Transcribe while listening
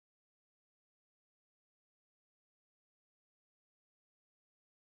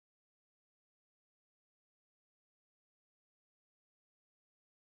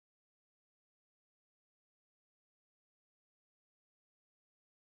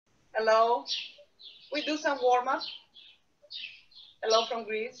Hello. We do some warm-up. Hello from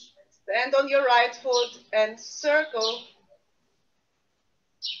Greece. Stand on your right foot and circle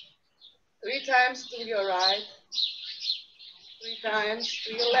 3 times to your right, 3 times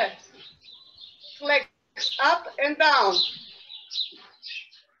to your left. Flex up and down.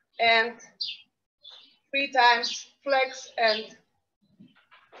 And 3 times flex and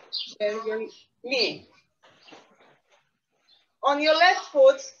bend your knee. On your left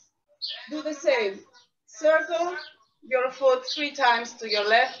foot, do the same. Circle your foot 3 times to your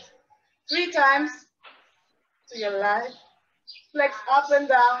left, 3 times to your right. Flex up and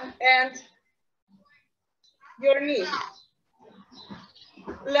down and your knee.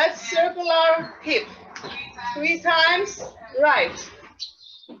 Let's circle our hip. 3 times right.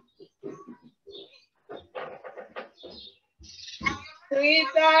 3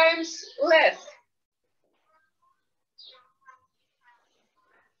 times left.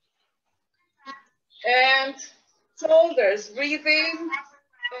 And shoulders, breathe in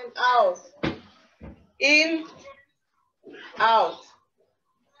and out. In, out.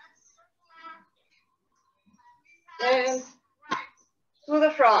 And to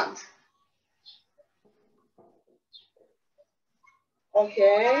the front.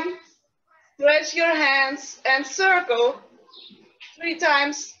 Okay. Stretch your hands and circle 3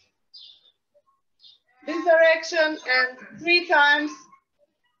 times this direction and 3 times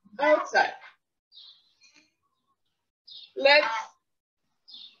outside. Let's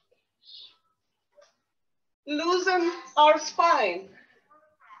loosen our spine.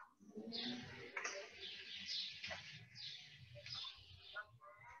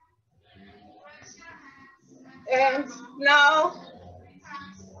 And now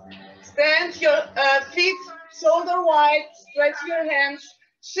stand your feet shoulder wide, stretch your hands,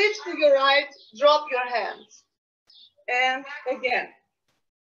 shift to your right, drop your hands. And again.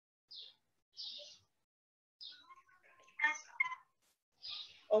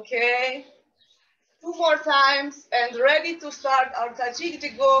 Okay, 2 more times and ready to start our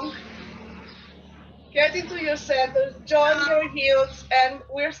Taichi-QiGong. Get into your center, join your heels, and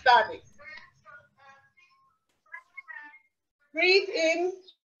we're starting. Breathe in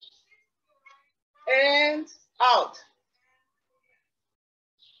and out.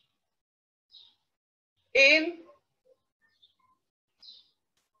 In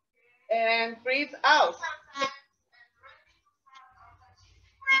and breathe out.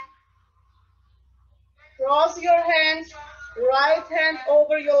 Cross your hands, right hand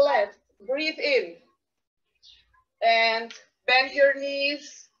over your left. Breathe in. And bend your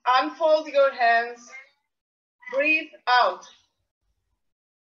knees, unfold your hands. Breathe out.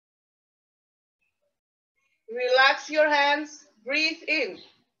 Relax your hands, breathe in.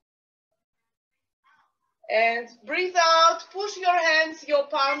 And breathe out, push your hands, your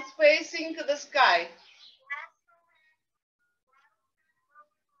palms facing to the sky.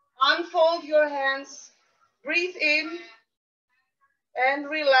 Unfold your hands. Breathe in and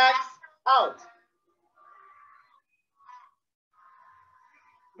relax out.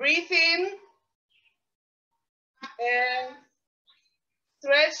 Breathe in and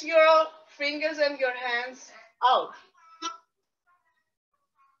stretch your fingers and your hands out.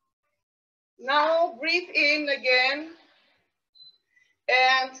 Now breathe in again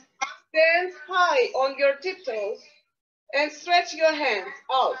and stand high on your tiptoes and stretch your hands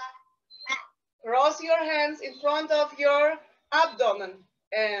out. Cross your hands in front of your abdomen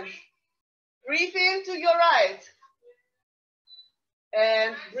and breathe in to your right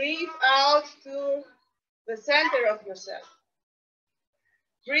and breathe out to the center of yourself.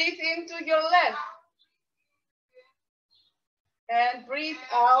 Breathe into your left and breathe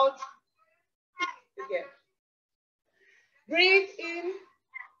out again. Breathe in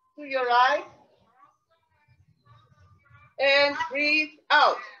to your right and breathe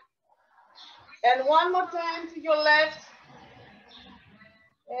out. And one more time to your left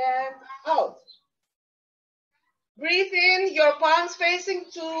and out. Breathe in, your palms facing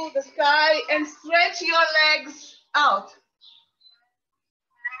to the sky and stretch your legs out.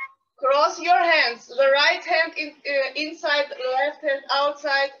 Cross your hands, the right hand inside, the left hand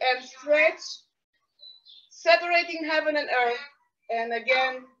outside and stretch, separating heaven and earth. And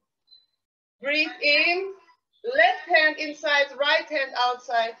again, breathe in, left hand inside, right hand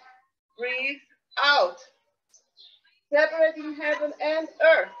outside. Breathe out, separating heaven and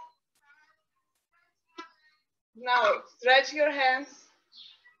earth. Now, stretch your hands,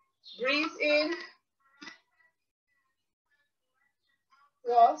 breathe in,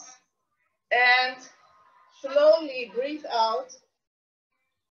 cross, and slowly breathe out,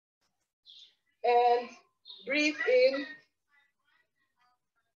 and breathe in,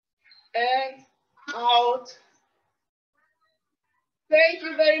 and out. Thank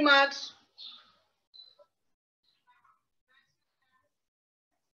you very much.